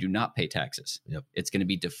growth, you do not pay taxes. Yep. It's going to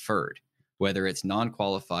be deferred, whether it's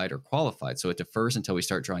non-qualified or qualified. So it defers until we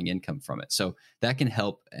start drawing income from it. So that can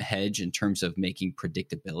help hedge in terms of making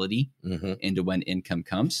predictability into when income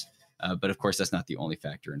comes. But of course, that's not the only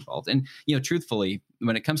factor involved. And, you know, truthfully,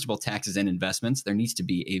 when it comes to both taxes and investments, there needs to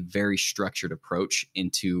be a very structured approach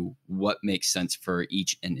into what makes sense for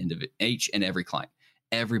each and every client.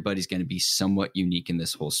 Everybody's going to be somewhat unique in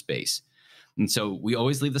this whole space. And so we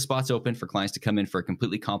always leave the spots open for clients to come in for a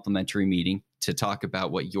completely complimentary meeting to talk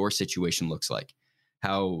about what your situation looks like,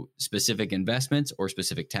 how specific investments or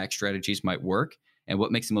specific tax strategies might work, and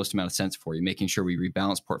what makes the most amount of sense for you, making sure we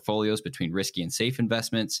rebalance portfolios between risky and safe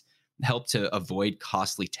investments, help to avoid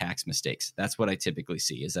costly tax mistakes. That's what I typically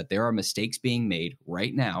see, is that there are mistakes being made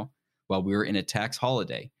right now while we're in a tax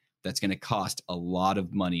holiday that's going to cost a lot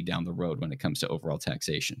of money down the road when it comes to overall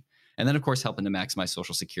taxation. And then, of course, helping to maximize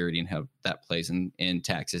Social Security and how that plays in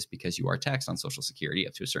taxes, because you are taxed on Social Security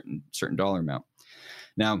up to a certain dollar amount.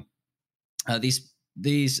 Now,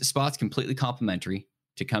 these spots completely complimentary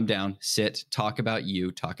to come down, sit, talk about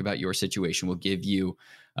your situation. We'll give you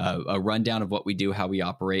a rundown of what we do, how we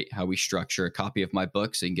operate, how we structure, a copy of my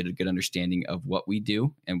book so you can get a good understanding of what we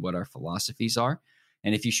do and what our philosophies are.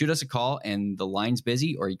 And if you shoot us a call and the line's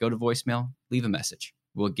busy or you go to voicemail, leave a message.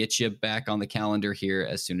 We'll get you back on the calendar here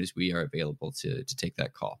as soon as we are available to take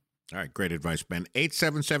that call. All right, great advice, Ben.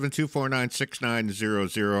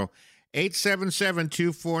 877-249-6900.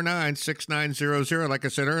 877-249-6900. Like I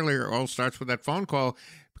said earlier, it all starts with that phone call,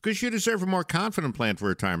 because you deserve a more confident plan for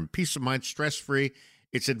retirement. Peace of mind, stress-free.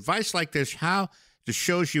 It's advice like this just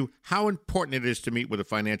shows you how important it is to meet with a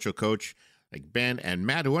financial coach like Ben and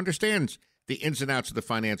Matt, who understands the ins and outs of the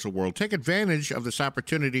financial world. Take advantage of this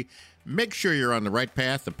opportunity. Make sure you're on the right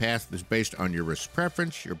path. The path is based on your risk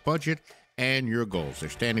preference, your budget, and your goals. They're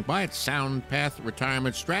standing by at Sound Path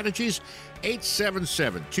Retirement Strategies,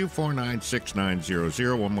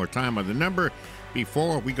 877-249-6900. One more time on the number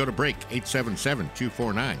before we go to break,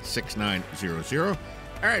 877-249-6900. All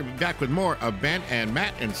right, we're back with more of Ben and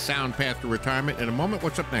Matt and Sound Path to Retirement in a moment.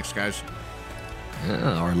 What's up next, guys?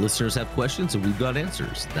 Our listeners have questions and we've got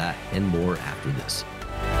answers. That and more after this.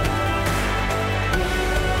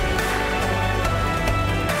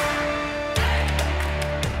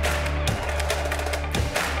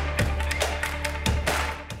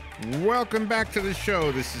 Welcome back to the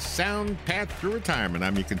show. This is Sound Path Through Retirement.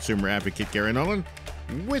 I'm your consumer advocate, Gary Nolan.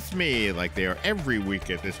 With me, like they are every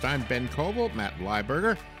week at this time, Ben Koval, Matt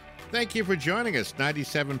Lieberger. Thank you for joining us.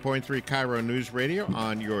 97.3 Cairo News Radio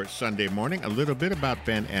on your Sunday morning. A little bit about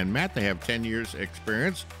Ben and Matt. They have 10 years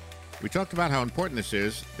experience. We talked about how important this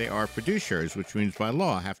is. They are fiduciaries, which means by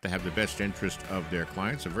law have to have the best interest of their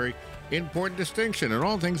clients. A very important distinction. And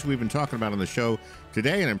all things we've been talking about on the show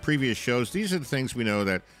today and in previous shows, these are the things we know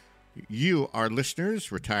that you, our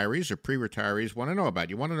listeners, retirees or pre-retirees, want to know about.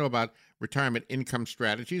 You want to know about retirement income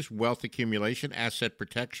strategies, wealth accumulation, asset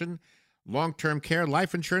protection, long-term care,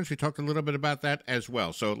 life insurance. We talked a little bit about that as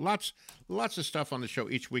well. So lots of stuff on the show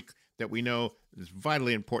each week that we know is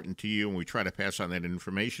vitally important to you, and we try to pass on that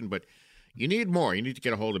information. But you need more. You need to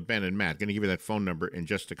get a hold of Ben and Matt. Going to give you that phone number in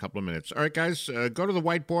just a couple of minutes. All right, guys, go to the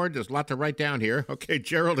whiteboard. There's a lot to write down here. Okay,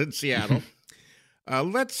 Gerald in Seattle.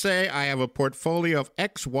 Let's say I have a portfolio of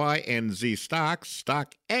X, Y, and Z stocks.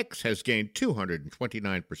 Stock X has gained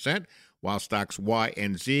 229%, while stocks Y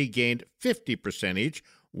and Z gained 50% each.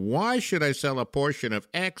 Why should I sell a portion of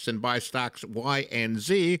X and buy stocks Y and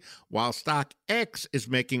Z while stock X is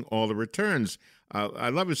making all the returns? I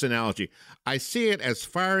love this analogy. I see it as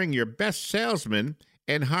firing your best salesman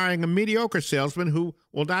and hiring a mediocre salesman who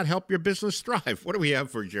will not help your business thrive. What do we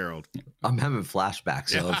have for Gerald? I'm having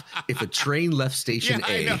flashbacks of if a train left station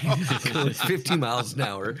A going 50 miles an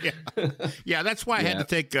hour. Yeah, that's why I had to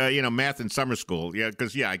take math in summer school. Yeah,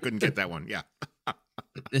 because I couldn't get that one. Yeah.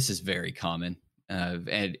 This is very common.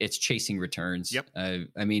 And it's chasing returns. Yep.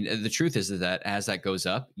 I mean, the truth is that as that goes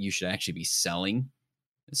up, you should actually be selling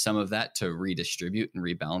some of that to redistribute and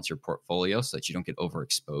rebalance your portfolio so that you don't get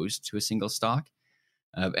overexposed to a single stock.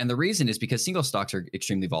 And the reason is because single stocks are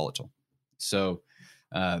extremely volatile. So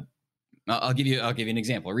I'm I'll give you an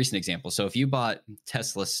example, a recent example. So if you bought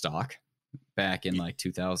Tesla stock back in like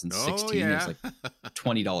 2016, it was like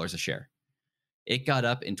 $20 a share. It got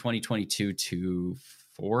up in 2022 to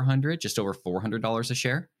just over $400 a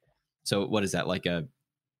share. So what is that, like a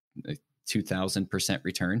 2,000%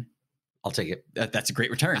 return? I'll take it. That's a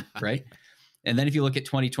great return, right? And then if you look at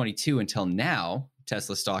 2022 until now,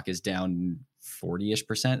 Tesla stock is down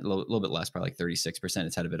 40-ish%, a little bit less, probably like 36%.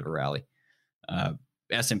 It's had a bit of a rally.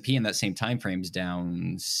 S&P in that same time frame is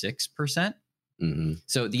down 6%. Mm-hmm.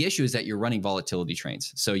 So the issue is that you're running volatility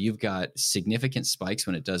trains. So you've got significant spikes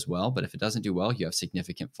when it does well, but if it doesn't do well, you have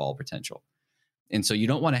significant fall potential. And so you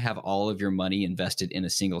don't want to have all of your money invested in a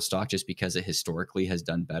single stock just because it historically has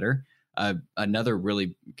done better. Another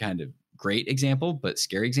really kind of great example, but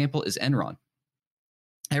scary example, is Enron.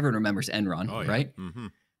 Everyone remembers Enron, right? Mm-hmm.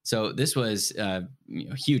 So this was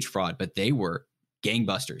huge fraud, but they were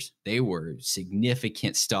gangbusters. They were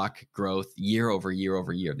significant stock growth year over year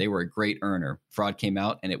over year. They were a great earner. Fraud came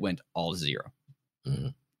out and it went all to zero. Mm-hmm.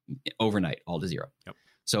 Overnight, all to zero. Yep.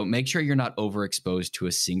 So make sure you're not overexposed to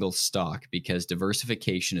a single stock, because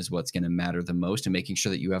diversification is what's going to matter the most, and making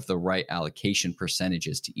sure that you have the right allocation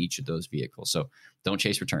percentages to each of those vehicles. So don't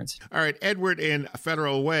chase returns. All right, Edward in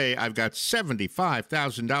Federal Way, I've got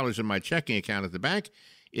 $75,000 in my checking account at the bank.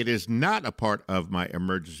 It is not a part of my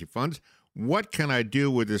emergency funds. What can I do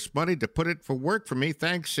with this money to put it for work for me?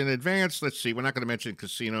 Thanks in advance. Let's see. We're not going to mention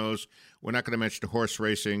casinos. We're not going to mention horse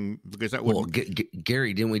racing, because that would. Well,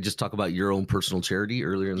 Gary, didn't we just talk about your own personal charity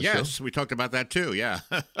earlier in the show? Yes, we talked about that too. Yeah.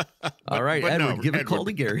 All right, Edward, give a call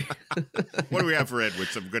to Gary. What do we have for Edward?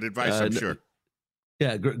 Some good advice, I'm sure.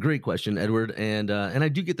 Yeah, great question, Edward. And I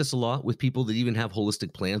do get this a lot with people that even have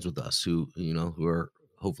holistic plans with us, who are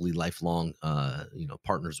hopefully lifelong,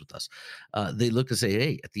 partners with us. They look and say,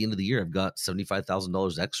 hey, at the end of the year, I've got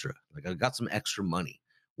 $75,000 extra. Like, I've got some extra money.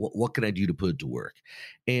 What can I do to put it to work?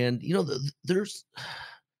 And, there's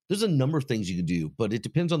a number of things you can do, but it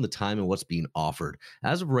depends on the time and what's being offered.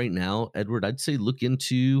 As of right now, Edward, I'd say look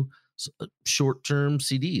into short-term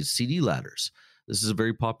CDs, CD ladders. This is a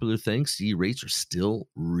very popular thing. CD rates are still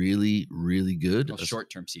really, really good. Well,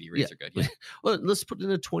 short-term CD rates are good. Yeah. Well, let's put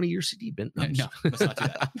in a 20-year CD, Ben. No, let's not do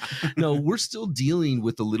that. No, we're still dealing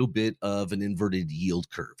with a little bit of an inverted yield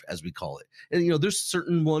curve, as we call it. And, there's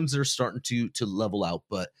certain ones that are starting to level out.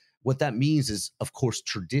 But what that means is, of course,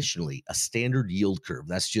 traditionally, a standard yield curve.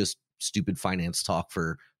 That's just stupid finance talk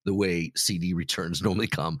for the way CD returns normally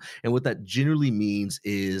come. And what that generally means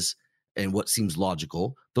is, and what seems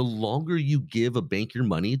logical, the longer you give a bank your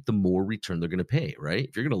money, the more return they're going to pay, right?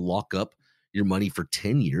 If you're going to lock up your money for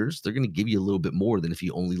 10 years, they're going to give you a little bit more than if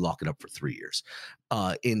you only lock it up for 3 years.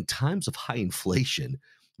 In times of high inflation,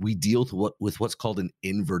 we deal with what's called an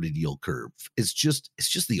inverted yield curve. It's just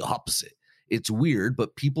the opposite. It's weird,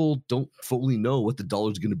 but people don't fully know what the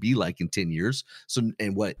dollar is going to be like in 10 years.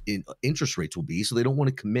 And what interest rates will be. So they don't want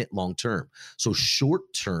to commit long term. So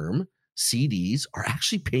short term CDs are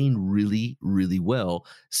actually paying really, really well,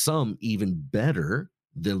 some even better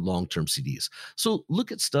than long-term CDs. So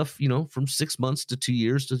look at stuff, from 6 months to 2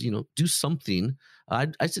 years to, do something.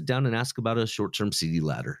 I sit down and ask about a short-term CD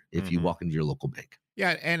ladder if you walk into your local bank.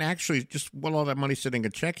 Yeah, and actually, just all that money sitting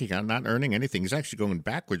in checking account, not earning anything, is actually going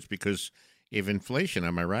backwards because of inflation.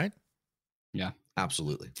 Am I right? Yeah,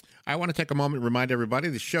 absolutely. I want to take a moment and remind everybody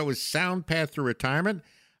the show is Sound Path Through Retirement.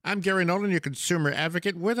 I'm Gary Nolan, your consumer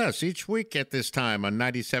advocate. With us each week at this time on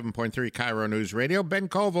 97.3 Cairo News Radio, Ben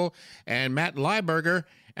Koval and Matt Lieberger.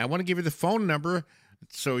 And I want to give you the phone number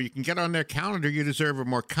so you can get on their calendar. You deserve a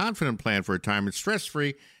more confident plan for retirement,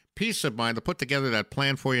 stress-free, peace of mind. They'll put together that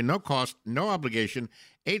plan for you, no cost, no obligation.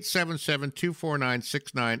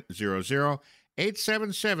 877-249-6900.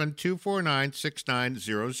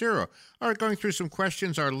 877-249-6900. All right, going through some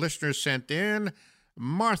questions our listeners sent in.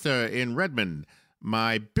 Martha in Redmond.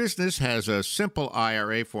 My business has a simple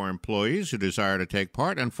IRA for employees who desire to take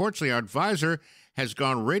part. Unfortunately, our advisor has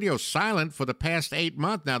gone radio silent for the past 8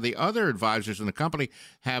 months. Now, the other advisors in the company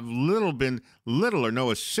have little or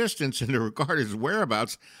no assistance in regard to his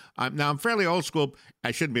whereabouts. Now, I'm fairly old school.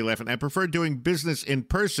 I shouldn't be laughing. I prefer doing business in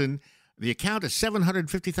person. The account is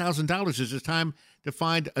 $750,000. Is it time to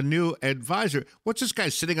find a new advisor? What's this guy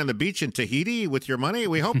sitting on the beach in Tahiti with your money?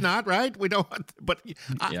 We hope not, right? We don't want, but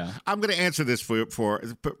I'm going to answer this for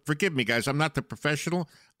forgive me, guys. I'm not the professional,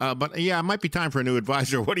 but yeah, it might be time for a new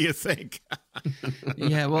advisor. What do you think?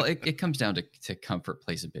 Yeah, well, it comes down to comfort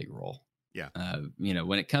plays a big role. Yeah.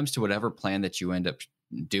 When it comes to whatever plan that you end up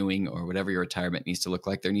doing or whatever your retirement needs to look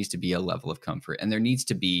like, there needs to be a level of comfort, and there needs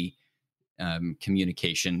to be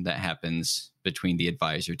communication that happens between the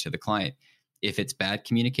advisor to the client. If it's bad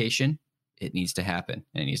communication, it needs to happen,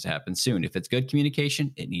 and it needs to happen soon. If it's good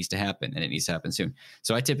communication, it needs to happen, and it needs to happen soon.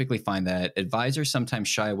 So I typically find that advisors sometimes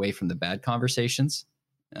shy away from the bad conversations.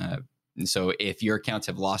 And so if your accounts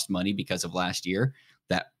have lost money because of last year,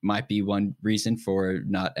 that might be one reason for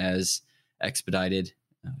not as expedited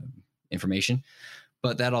information.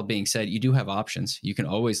 But that all being said, you do have options. You can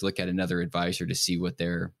always look at another advisor to see what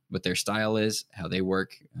their style is, how they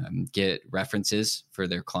work, get references for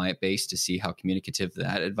their client base to see how communicative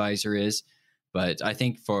that advisor is. But I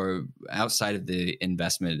think for outside of the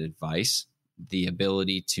investment advice, the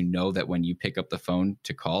ability to know that when you pick up the phone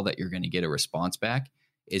to call that you're going to get a response back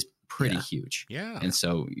is pretty huge. Yeah. And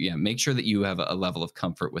so, make sure that you have a level of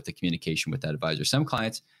comfort with the communication with that advisor. Some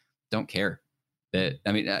clients don't care.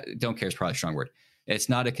 Don't care is probably a strong word. It's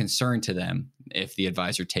not a concern to them if the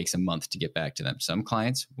advisor takes a month to get back to them. Some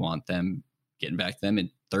clients want them getting back to them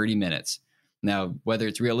in 30 minutes. Now, whether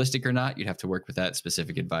it's realistic or not, you'd have to work with that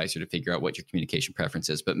specific advisor to figure out what your communication preference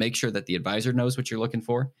is. But make sure that the advisor knows what you're looking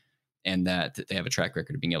for and that they have a track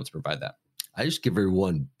record of being able to provide that. I just give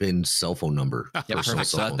everyone Ben's cell phone number. Yeah, perfect.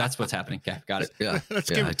 So that's what's happening. Okay, got it. Yeah,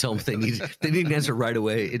 I tell them if they need an answer right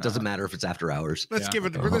away. It doesn't matter if it's after hours. Let's give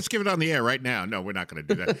it on the air right now. No, we're not going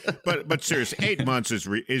to do that. but seriously, 8 months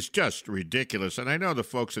is just ridiculous. And I know the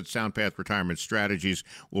folks at SoundPath Retirement Strategies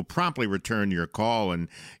will promptly return your call. And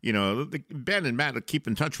Ben and Matt will keep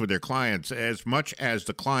in touch with their clients as much as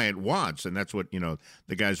the client wants, and that's what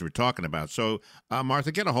the guys were talking about. So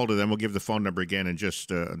Martha, get a hold of them. We'll give the phone number again in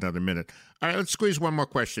just another minute. All right, let's squeeze one more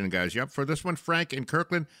question, guys. You up for this one? Frank in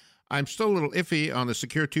Kirkland. I'm still a little iffy on the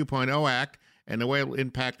Secure 2.0 Act and the way it will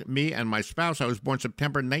impact me and my spouse. I was born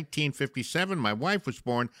September 1957. My wife was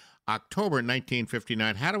born October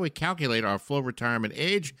 1959. How do we calculate our full retirement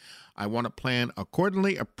age? I want to plan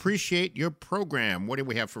accordingly. Appreciate your program. What do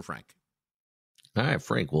we have for Frank? All right,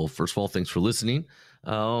 Frank. Well, first of all, thanks for listening.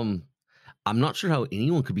 I'm not sure how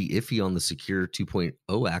anyone could be iffy on the Secure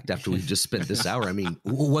 2.0 Act after we've just spent this hour. I mean,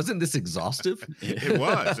 wasn't this exhaustive? It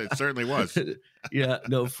was. It certainly was. Yeah.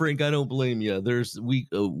 No, Frank, I don't blame you.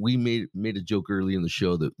 We made a joke early in the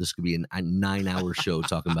show that this could be a 9-hour show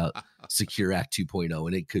talking about Secure Act 2.0,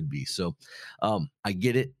 and it could be. So I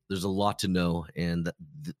get it. There's a lot to know, and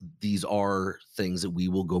these are things that we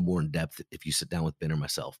will go more in depth if you sit down with Ben or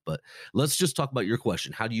myself. But let's just talk about your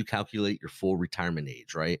question. How do you calculate your full retirement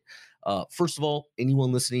age, right? First of all,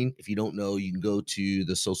 anyone listening, if you don't know, you can go to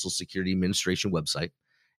the Social Security Administration website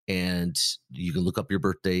and you can look up your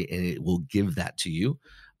birthday and it will give that to you.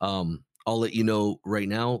 I'll let you know right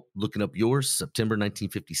now, looking up yours, September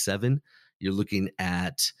 1957, you're looking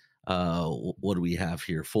at, what do we have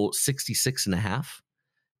here? Full 66 and a half.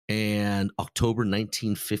 And October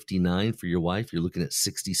 1959 for your wife, you're looking at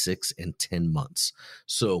 66 and 10 months.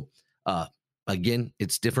 So, again,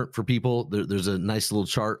 it's different for people. There's a nice little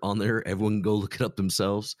chart on there. Everyone can go look it up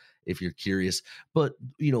themselves if you're curious. But,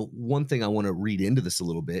 one thing I want to read into this a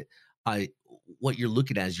little bit, what you're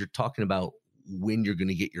looking at is you're talking about when you're going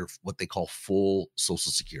to get your, what they call full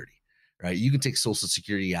Social Security, right? You can take Social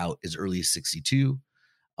Security out as early as 62.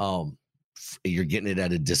 You're getting it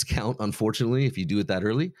at a discount, unfortunately, if you do it that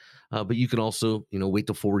early. But you can also, wait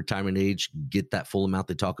till full retirement age, get that full amount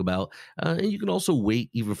they talk about. And you can also wait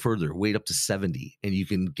even further, wait up to 70, and you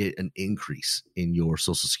can get an increase in your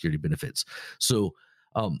Social Security benefits. So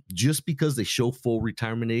just because they show full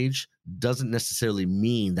retirement age doesn't necessarily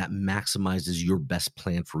mean that maximizes your best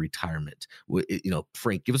plan for retirement.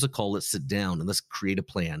 Frank, give us a call. Let's sit down and let's create a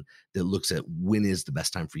plan that looks at when is the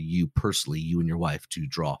best time for you personally, you and your wife, to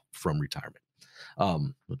draw from retirement,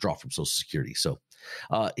 draw from Social Security. So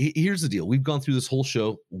here's the deal. We've gone through this whole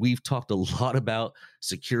show. We've talked a lot about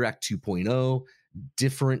Secure Act 2.0,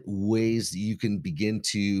 different ways that you can begin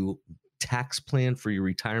to tax plan for your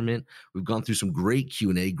retirement. We've gone through some great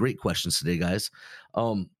Q&A, great questions today, guys.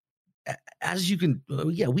 As you can,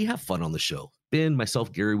 we have fun on the show. Ben,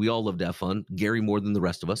 myself, Gary, we all love to have fun. Gary more than the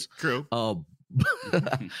rest of us. True.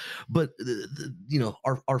 But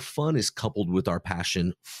our fun is coupled with our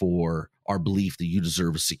passion for our belief that you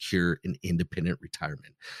deserve a secure and independent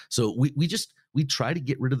retirement. So we try to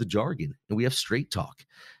get rid of the jargon and we have straight talk.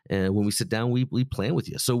 And when we sit down, we plan with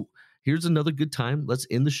you. So here's another good time. Let's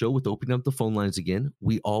end the show with opening up the phone lines again.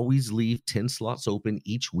 We always leave 10 slots open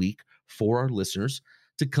each week for our listeners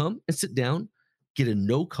to come and sit down, get a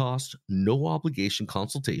no-cost, no-obligation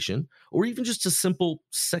consultation, or even just a simple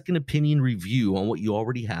second opinion review on what you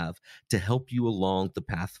already have to help you along the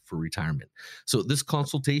path for retirement. So this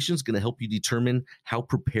consultation is going to help you determine how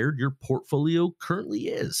prepared your portfolio currently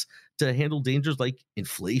is to handle dangers like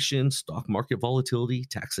inflation, stock market volatility,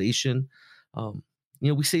 taxation.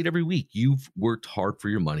 We say it every week. You've worked hard for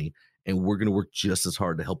your money, and we're going to work just as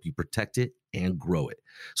hard to help you protect it and grow it.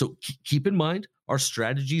 So keep in mind, our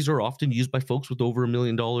strategies are often used by folks with over $1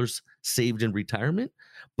 million saved in retirement,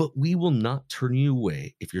 but we will not turn you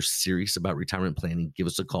away. If you're serious about retirement planning, give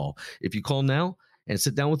us a call. If you call now and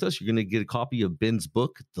sit down with us, you're going to get a copy of Ben's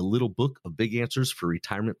book, The Little Book of Big Answers for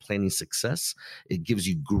Retirement Planning Success. It gives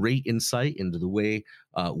you great insight into the way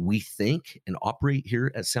we think and operate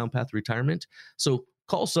here at SoundPath Retirement. So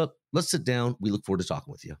call us up. Let's sit down. We look forward to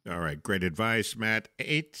talking with you. All right. Great advice, Matt.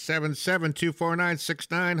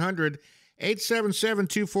 877-249-6900.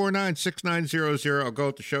 877-249-6900. Our goal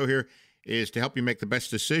at the show here is to help you make the best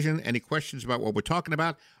decision. Any questions about what we're talking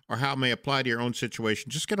about or how it may apply to your own situation,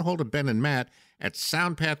 just get a hold of Ben and Matt at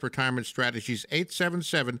SoundPath Retirement Strategies,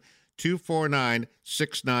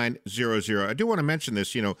 877-249-6900. I do want to mention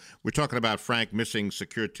this. You know, we're talking about Frank missing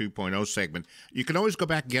Secure 2.0 segment. You can always go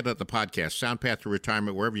back and get it at the podcast, SoundPath to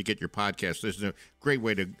Retirement, wherever you get your podcast. This is a great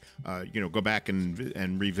way to, go back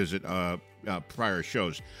and revisit prior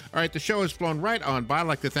shows. All right, the show has flown right on by. I'd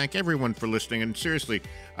like to thank everyone for listening. And seriously,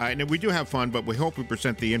 and we do have fun, but we hope we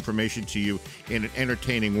present the information to you in an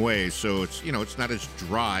entertaining way. So it's not as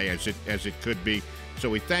dry as it could be. So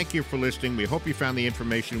we thank you for listening. We hope you found the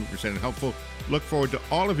information we presented helpful. Look forward to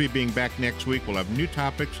all of you being back next week. We'll have new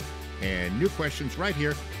topics and new questions right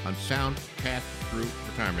here on Sound Path Through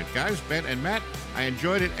Retirement. Guys, Ben and Matt, I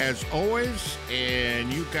enjoyed it as always,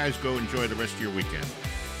 and you guys go enjoy the rest of your weekend.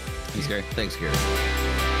 Thanks, Gary. Thanks, Gary.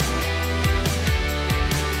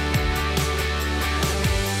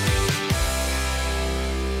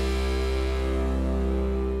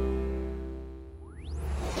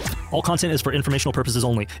 All content is for informational purposes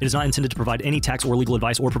only. It is not intended to provide any tax or legal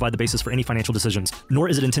advice or provide the basis for any financial decisions, nor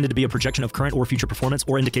is it intended to be a projection of current or future performance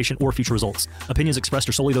or indication or future results. Opinions expressed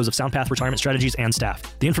are solely those of SoundPath Retirement Strategies and staff.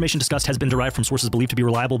 The information discussed has been derived from sources believed to be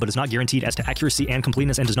reliable, but is not guaranteed as to accuracy and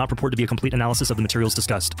completeness and does not purport to be a complete analysis of the materials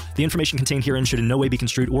discussed. The information contained herein should in no way be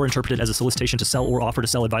construed or interpreted as a solicitation to sell or offer to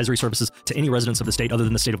sell advisory services to any residents of the state other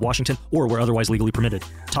than the state of Washington or where otherwise legally permitted.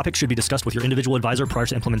 Topics should be discussed with your individual advisor prior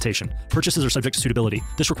to implementation. Purchases are subject to suitability.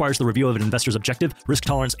 This requires the review of an investor's objective, risk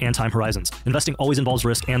tolerance, and time horizons. Investing always involves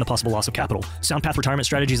risk and the possible loss of capital. SoundPath Retirement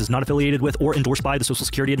Strategies is not affiliated with or endorsed by the Social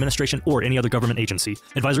Security Administration or any other government agency.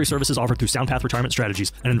 Advisory services offered through SoundPath Retirement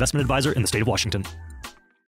Strategies, an investment advisor in the state of Washington.